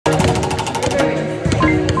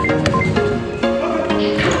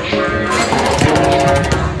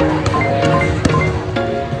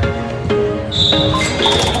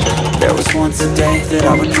once a day that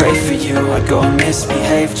I would pray for you. I'd go and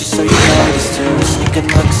misbehave just so you notice too.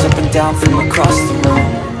 Sneaking looks up and down from across the room.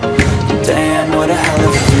 Damn, what a hell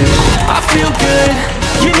of a view. I feel good,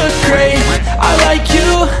 you look great, I like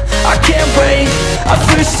you, I can't wait. A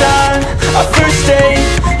first time, a first date,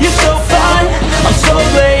 you're so fine, I'm so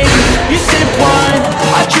late. You sip wine,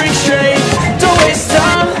 I drink straight, don't waste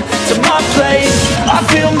time to my place. I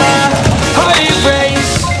feel my heart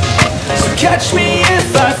erase, so catch me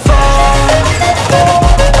if I